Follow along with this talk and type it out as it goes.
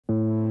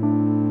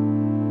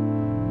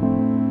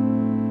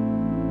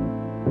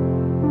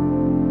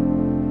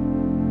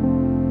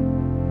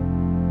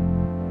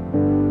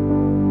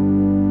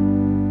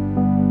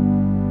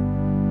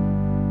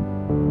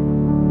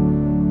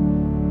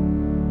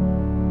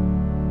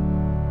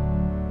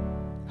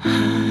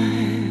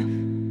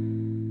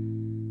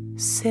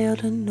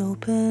sailed an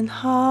open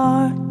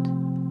heart.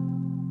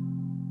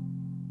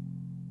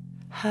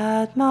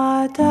 Had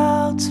my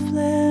doubts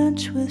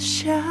flinch with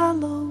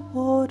shallow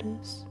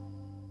waters.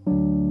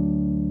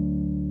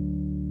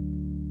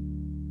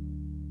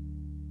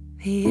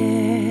 The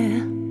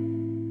air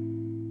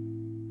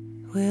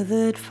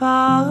withered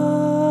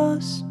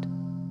fast.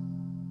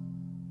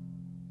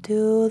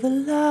 Do the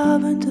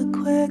lavender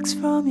quakes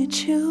from your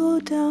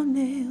chewed down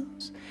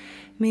nails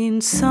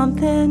mean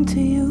something to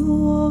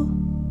you?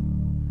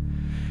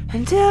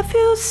 And if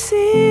you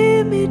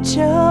see me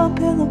jump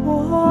in the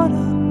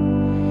water,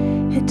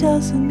 it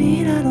doesn't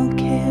mean I don't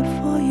care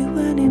for you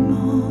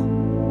anymore.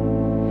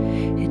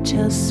 It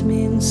just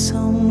means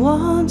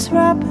someone's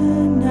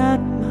rapping at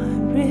my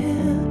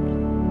rib.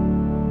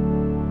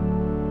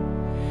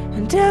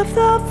 And if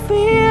the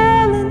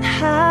feeling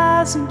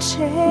hasn't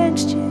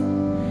changed you,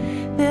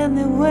 then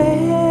the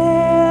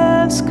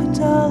waves could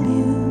dull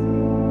you.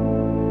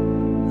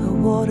 The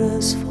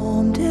water's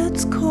formed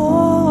its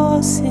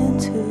course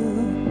into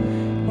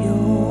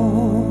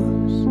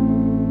yours.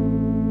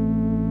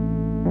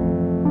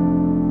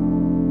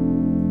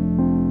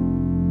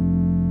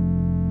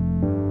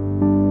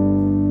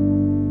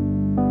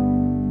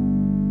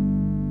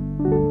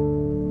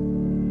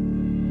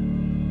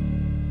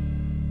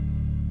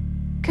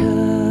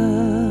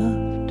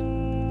 Curved,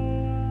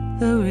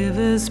 the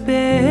river's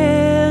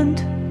bend.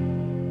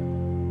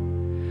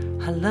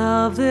 I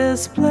love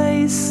this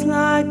place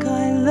like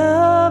I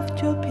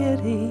loved your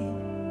pity.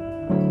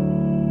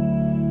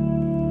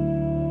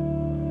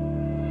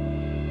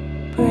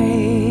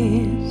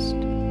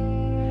 Braced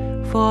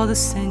for the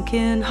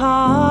sinking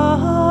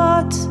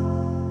heart,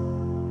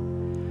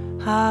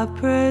 I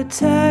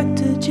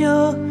protected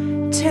your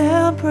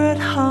temperate,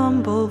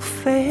 humble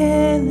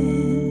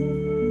failings.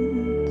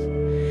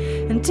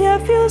 And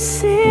if you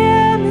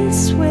see me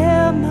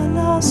swim my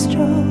last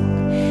stroke,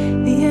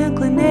 the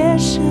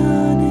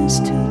inclination is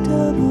to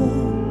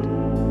devote.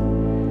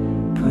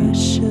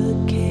 Pressure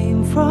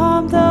came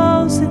from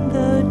those in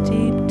the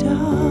deep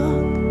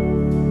dark.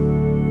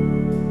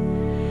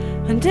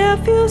 And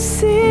if you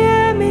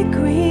see me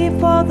grieve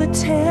for the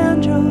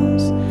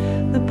tendrils,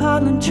 the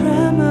pollen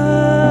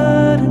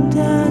tremored and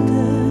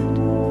dandered.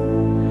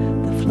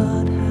 The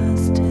flood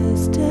has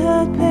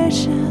tested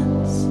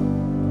patience.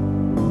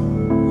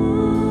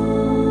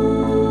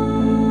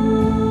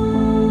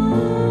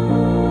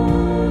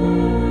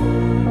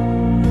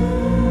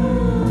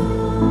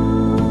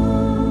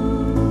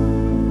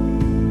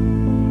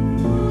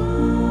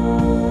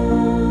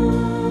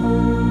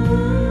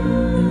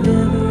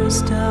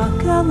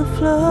 And the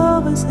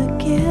flow is a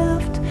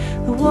gift.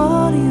 The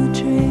water you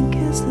drink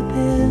is the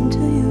pen to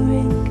your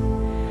ink.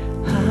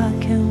 I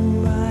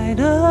can write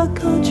a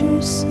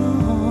country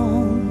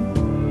song.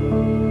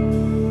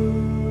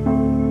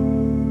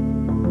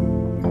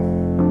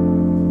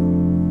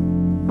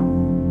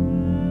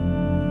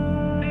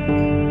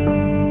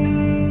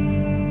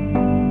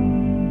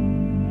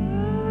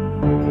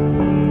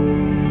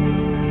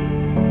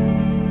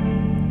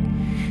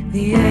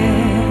 The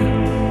air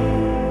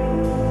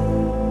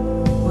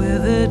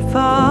withered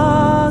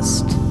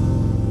fast.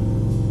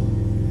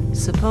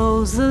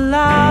 Suppose the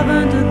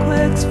lavender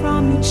quakes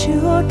from your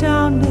chewed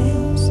down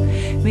nails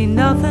mean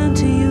nothing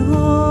to you.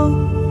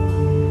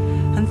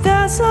 And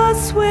there's a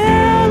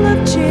swill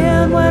of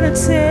gin when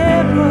it's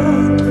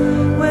April,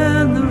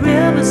 when the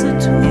rivers are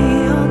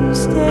twee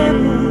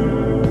unstable.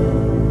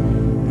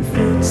 The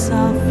fruits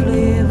of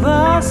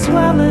flavor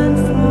swelling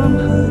from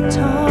her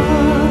tongue.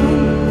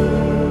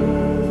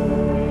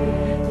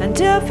 And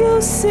if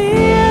you see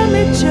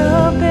me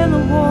jump in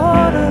the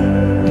water,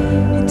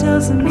 it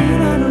doesn't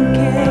mean I don't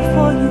care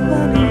for you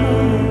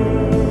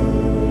anymore.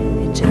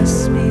 It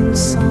just means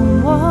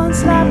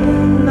someone's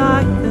lapping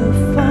like the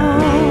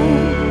phone.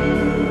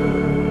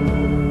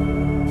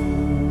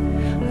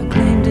 I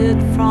claimed it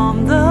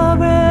from the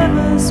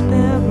river's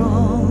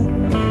barrel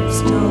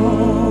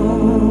stones.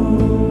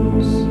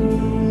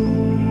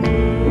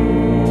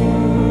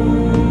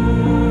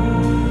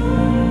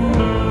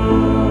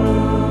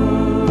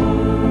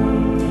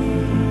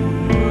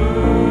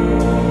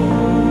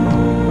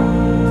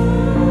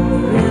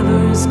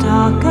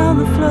 Dark on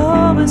the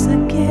floor is a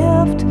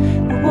gift.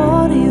 The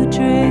water you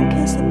drink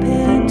is the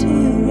pen to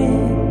your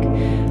ink.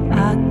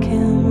 I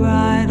can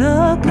write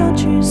a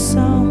country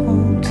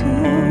song too.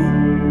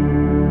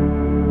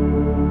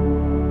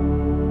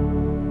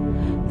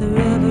 The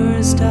river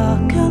is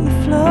dark and the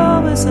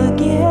floor is a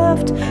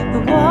gift.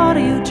 The water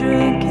you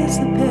drink is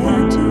the pen